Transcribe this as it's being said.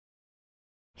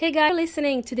Hey guys,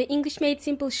 listening to the English Made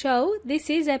Simple show.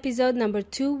 This is episode number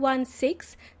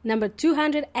 216, number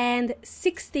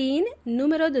 216,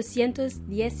 número 216.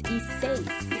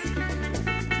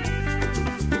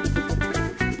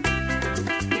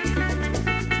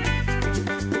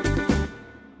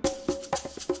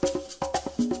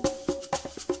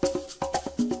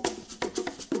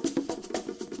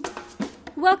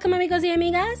 Welcome amigos y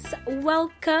amigas.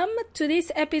 Welcome to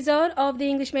this episode of the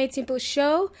English Made Simple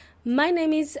show. My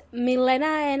name is Milena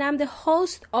and I'm the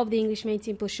host of the English Made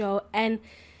Simple show. And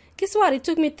guess what? It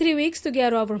took me 3 weeks to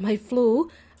get over my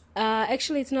flu.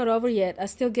 Actually, it's not over yet. I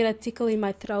still get a tickle in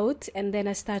my throat and then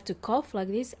I start to cough like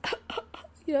this.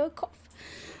 Cough.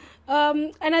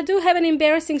 And I do have an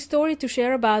embarrassing story to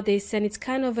share about this, and it's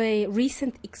kind of a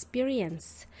recent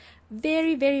experience.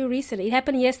 Very, very recent. It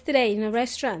happened yesterday in a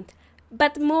restaurant.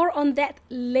 But more on that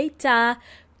later.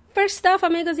 First off,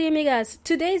 amigos y amigas,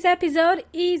 today's episode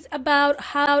is about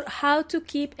how to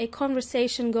keep a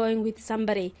conversation going with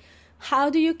somebody. How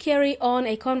do you carry on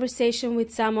a conversation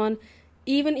with someone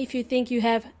even if you think you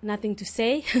have nothing to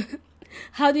say?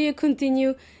 How do you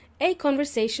continue a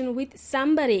conversation with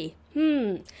somebody?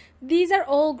 These are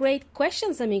all great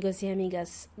questions, amigos y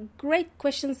amigas. Great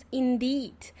questions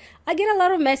indeed. I get a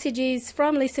lot of messages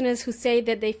from listeners who say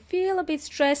that they feel a bit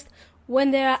stressed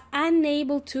when they are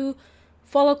unable to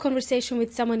follow conversation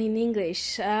with someone in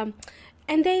English. And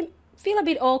they feel a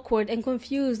bit awkward and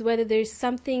confused whether there's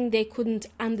something they couldn't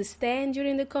understand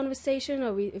during the conversation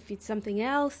or if it's something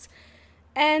else.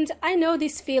 And I know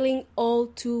this feeling all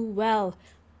too well.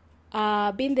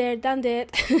 Been there, done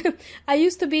that. I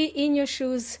used to be in your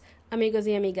shoes, amigos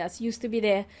y amigas. Used to be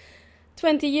there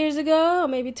 20 years ago or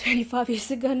maybe 25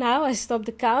 years ago now. I stopped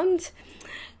the count.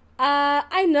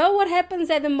 I know what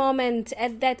happens at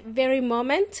that very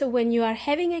moment when you are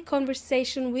having a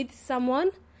conversation with someone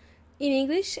in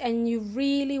English and you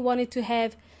really wanted to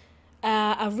have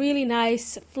a really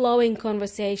nice flowing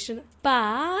conversation,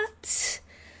 but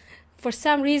for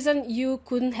some reason you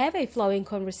couldn't have a flowing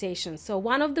conversation. So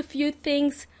one of the few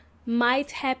things might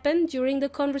happen during the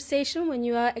conversation when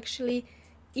you are actually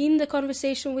in the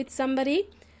conversation with somebody.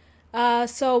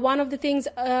 So one of the things,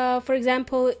 for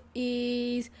example,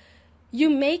 is you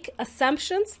make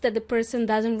assumptions that the person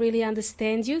doesn't really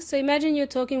understand you. So imagine you're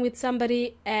talking with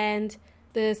somebody and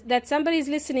that somebody is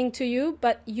listening to you,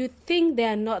 but you think they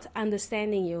are not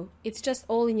understanding you. It's just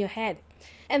all in your head.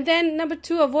 And then number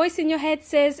 2, a voice in your head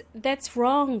says, that's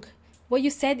wrong. What you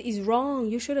said is wrong.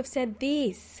 You should have said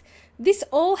this. This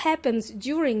all happens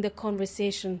during the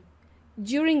conversation,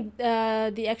 during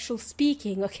the actual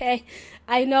speaking, okay?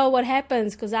 I know what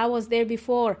happens because I was there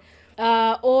before.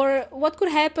 Or what could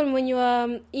happen when you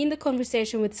are in the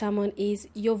conversation with someone is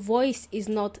your voice is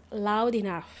not loud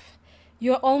enough.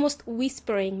 You're almost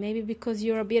whispering, maybe because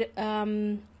you're a bit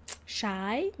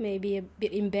shy, maybe a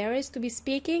bit embarrassed to be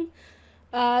speaking.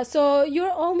 So you're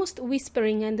almost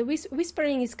whispering, and the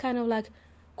whispering is kind of like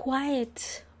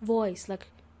quiet voice, like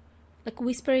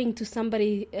whispering to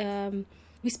somebody,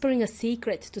 whispering a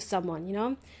secret to someone, you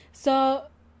know. So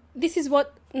this is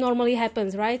what normally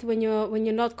happens, right? When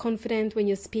you're not confident, when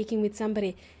you're speaking with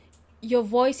somebody, your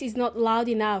voice is not loud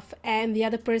enough, and the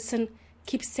other person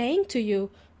keeps saying to you,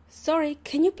 "Sorry,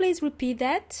 can you please repeat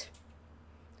that?"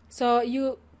 So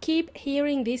you keep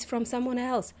hearing this from someone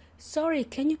else. "Sorry,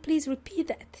 can you please repeat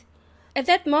that?" At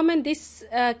that moment, this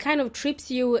kind of trips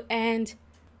you, and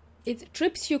it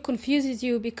trips you, confuses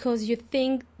you, because you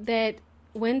think that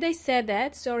when they said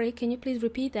that, "Sorry, can you please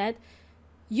repeat that?"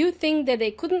 you think that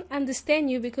they couldn't understand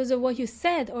you because of what you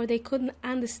said, or they couldn't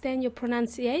understand your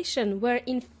pronunciation, where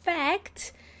in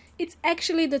fact, it's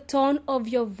actually the tone of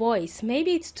your voice.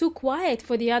 Maybe it's too quiet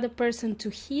for the other person to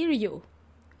hear you,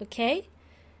 okay?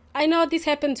 I know this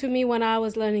happened to me when I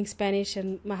was learning Spanish,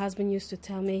 and my husband used to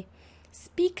tell me,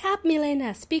 "Speak up,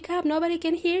 Milena, speak up, nobody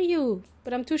can hear you."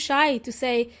 But I'm too shy to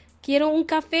say, "Quiero un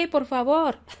café, por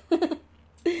favor."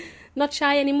 Not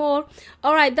shy anymore.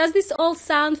 All right, does this all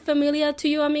sound familiar to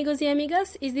you, amigos y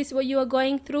amigas? Is this what you are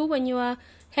going through when you are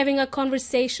having a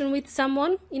conversation with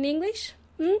someone in English?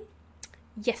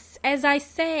 Yes, as I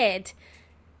said,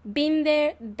 been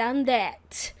there, done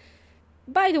that.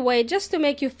 By the way, just to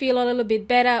make you feel a little bit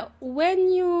better,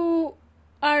 when you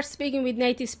are speaking with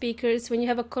native speakers, when you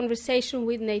have a conversation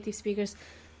with native speakers,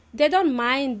 they don't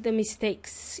mind the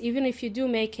mistakes. Even if you do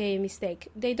make a mistake,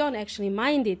 they don't actually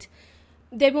mind it.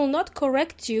 They will not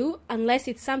correct you unless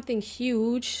it's something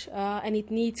huge and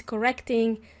it needs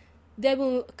correcting. They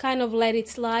will kind of let it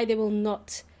slide. They will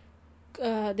not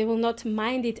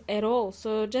mind it at all.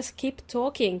 So just keep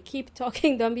talking,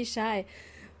 don't be shy.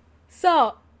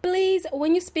 So please,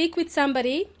 when you speak with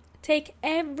somebody, take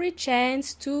every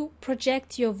chance to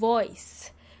project your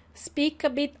voice. Speak a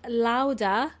bit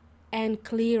louder and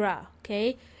clearer,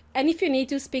 okay? And if you need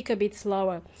to, speak a bit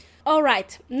slower. All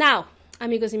right, now,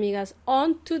 amigos y amigas,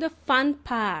 on to the fun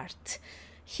part.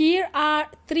 Here are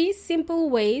 3 simple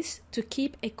ways to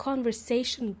keep a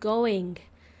conversation going.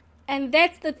 And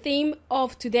that's the theme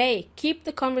of today. Keep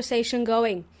the conversation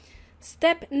going.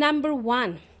 Step number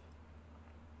 1.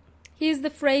 Here's the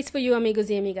phrase for you, amigos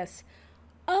y amigas.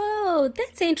 Oh,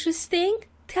 that's interesting.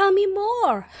 Tell me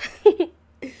more.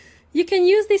 You can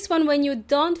use this one when you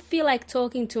don't feel like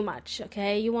talking too much,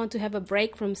 okay? You want to have a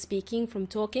break from speaking, from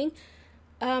talking.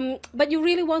 But you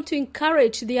really want to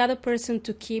encourage the other person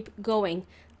to keep going.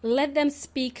 Let them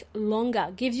speak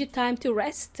longer. Gives you time to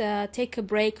rest. Take a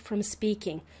break from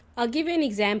speaking. I'll give you an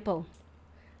example.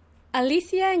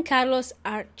 Alicia and Carlos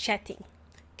are chatting.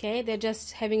 Okay, they're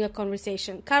just having a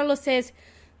conversation. Carlos says,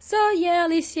 so yeah,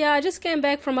 Alicia, I just came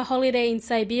back from a holiday in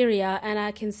Siberia and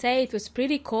I can say it was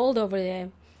pretty cold over there.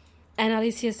 And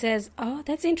Alicia says, oh,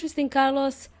 that's interesting,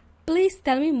 Carlos. Please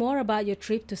tell me more about your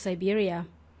trip to Siberia.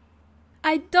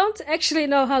 I don't actually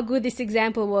know how good this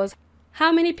example was.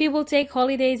 How many people take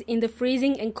holidays in the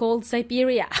freezing and cold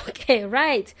Siberia? Okay,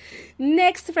 right.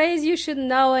 Next phrase you should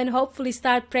know and hopefully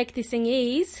start practicing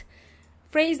is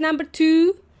phrase number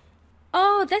 2.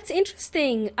 Oh, that's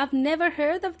interesting. I've never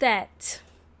heard of that.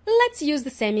 Let's use the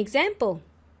same example.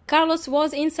 Carlos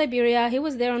was in Siberia. He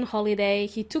was there on holiday.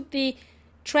 He took the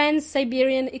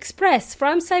Trans-Siberian Express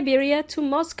from Siberia to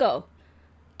Moscow.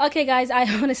 Okay, guys, I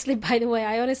honestly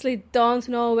don't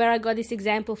know where I got this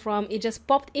example from. It just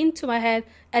popped into my head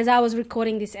as I was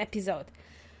recording this episode.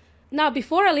 Now,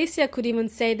 before Alicia could even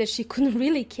say that she couldn't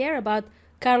really care about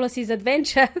Carlos's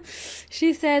adventure,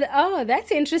 she said, oh,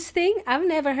 that's interesting. I've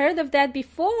never heard of that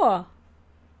before.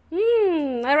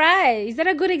 All right. Is that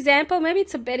a good example? Maybe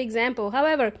it's a bad example.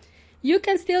 However, you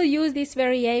can still use this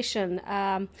variation,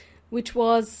 which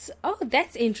was, oh,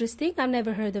 that's interesting. I've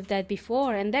never heard of that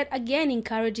before. And that, again,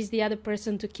 encourages the other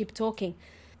person to keep talking.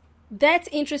 That's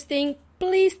interesting.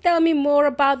 Please tell me more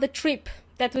about the trip.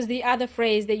 That was the other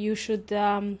phrase that you should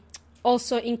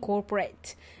also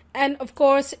incorporate. And, of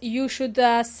course, you should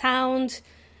sound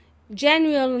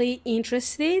genuinely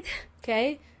interested,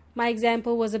 okay? My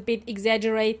example was a bit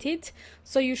exaggerated,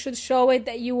 so you should show it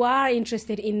that you are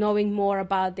interested in knowing more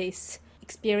about this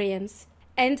experience.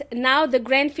 And now the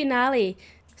grand finale,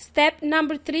 step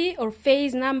number 3 or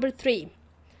phase number 3.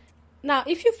 Now,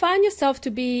 if you find yourself to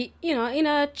be, in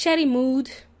a chatty mood,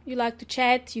 you like to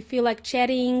chat, you feel like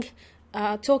chatting,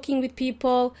 talking with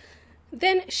people,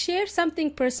 then share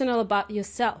something personal about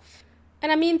yourself.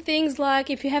 And I mean things like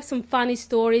if you have some funny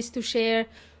stories to share,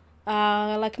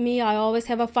 like me, I always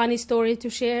have a funny story to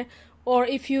share. Or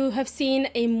if you have seen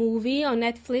a movie on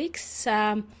Netflix,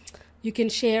 you can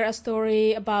share a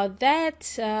story about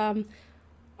that.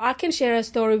 I can share a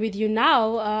story with you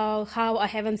now, how I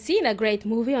haven't seen a great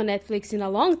movie on Netflix in a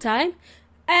long time.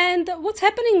 And what's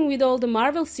happening with all the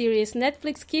Marvel series?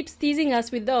 Netflix keeps teasing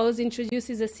us with those,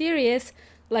 introduces a series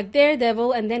like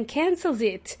Daredevil and then cancels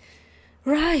it.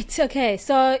 Right, okay,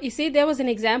 so you see, there was an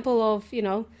example of,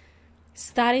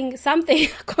 starting something,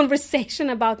 a conversation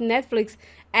about Netflix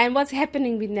and what's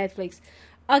happening with Netflix.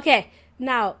 Okay,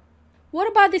 now, what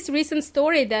about this recent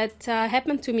story that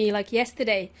happened to me like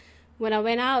yesterday when I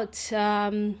went out?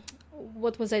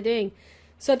 What was I doing?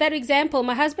 So that example,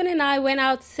 my husband and I went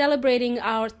out celebrating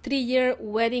our 3-year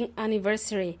wedding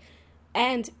anniversary.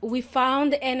 And we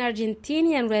found an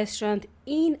Argentinian restaurant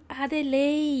in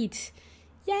Adelaide.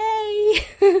 Yay!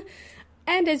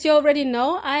 And as you already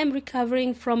know, I am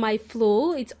recovering from my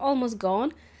flu. It's almost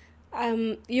gone.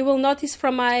 You will notice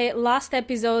from my last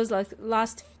episodes, like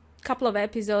last couple of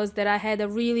episodes, that I had a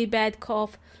really bad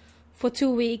cough for 2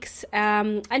 weeks.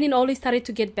 And it only started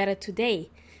to get better today.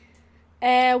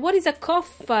 What is a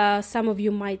cough? Some of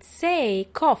you might say.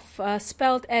 Cough,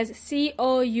 spelled as C-O-U-G-H.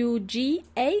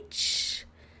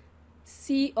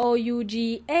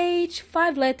 C-O-U-G-H,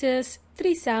 5 letters,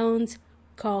 3 sounds,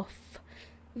 cough.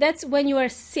 That's when you are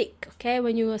sick, okay?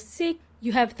 When you are sick,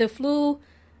 you have the flu,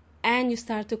 and you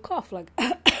start to cough like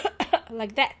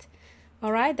like that.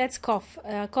 All right, that's cough,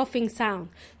 coughing sound.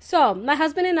 So my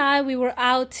husband and I, we were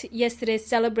out yesterday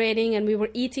celebrating, and we were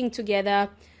eating together.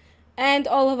 And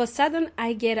all of a sudden,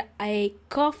 I get a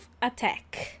cough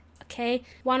attack, okay?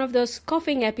 One of those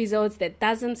coughing episodes that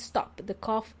doesn't stop. The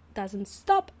cough doesn't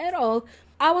stop at all.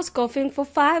 I was coughing for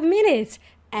 5 minutes,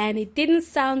 and it didn't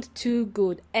sound too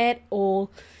good at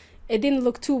all. It didn't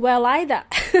look too well either.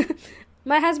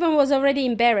 My husband was already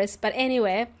embarrassed, but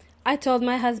anyway, I told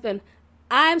my husband,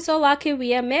 I'm so lucky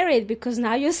we are married because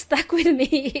now you're stuck with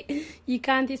me. You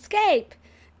can't escape.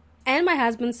 And my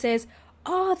husband says,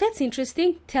 "Oh, that's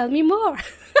interesting. Tell me more."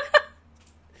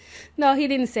 No, he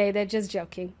didn't say that, just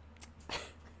joking.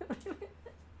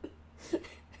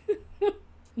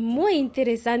 Muy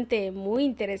interesante, muy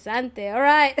interesante. All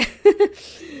right.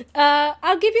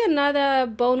 I'll give you another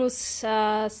bonus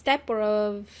step or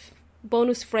a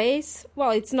bonus phrase.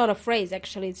 Well, it's not a phrase,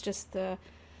 actually. It's just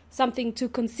something to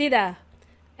consider.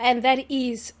 And that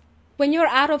is, when you're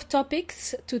out of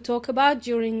topics to talk about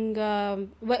during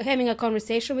having a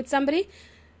conversation with somebody,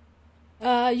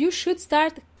 you should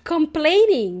start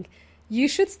complaining. You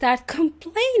should start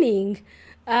complaining.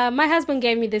 My husband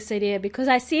gave me this idea because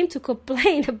I seem to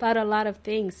complain about a lot of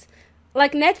things.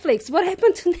 Like Netflix. What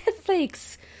happened to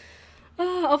Netflix?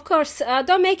 Of course,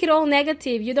 don't make it all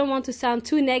negative. You don't want to sound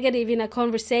too negative in a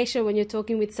conversation when you're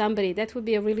talking with somebody. That would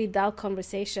be a really dull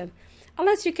conversation.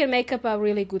 Unless you can make up a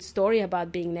really good story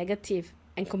about being negative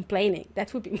and complaining.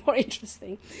 That would be more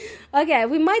interesting. Okay,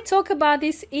 we might talk about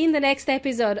this in the next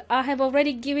episode. I have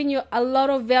already given you a lot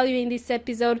of value in this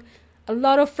episode. A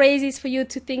lot of phrases for you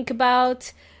to think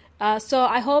about. So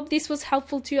I hope this was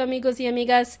helpful to you, amigos y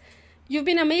amigas. You've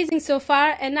been amazing so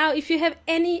far. And now if you have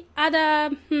any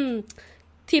other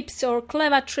tips or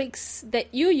clever tricks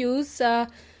that you use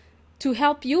to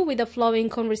help you with a flowing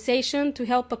conversation, to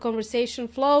help a conversation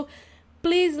flow,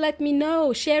 please let me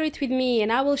know. Share it with me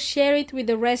and I will share it with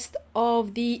the rest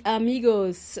of the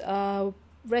amigos,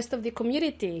 rest of the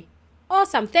community.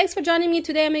 Awesome. Thanks for joining me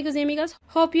today, amigos y amigas.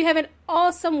 Hope you have an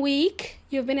awesome week.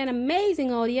 You've been an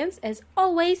amazing audience, as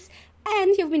always.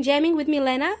 And you've been jamming with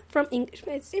Milena from English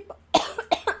Made Simple.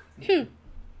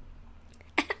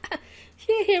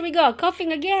 Here we go,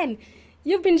 coughing again.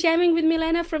 You've been jamming with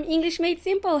Milena from English Made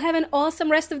Simple. Have an awesome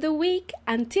rest of the week.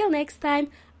 Until next time,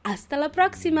 hasta la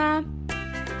próxima.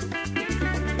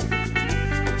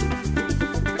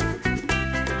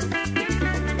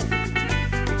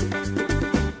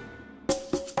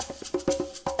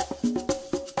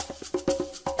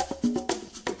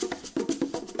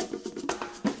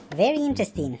 Very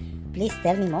interesting. Please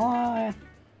tell me more.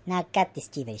 Now cut this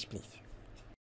gibberish, please.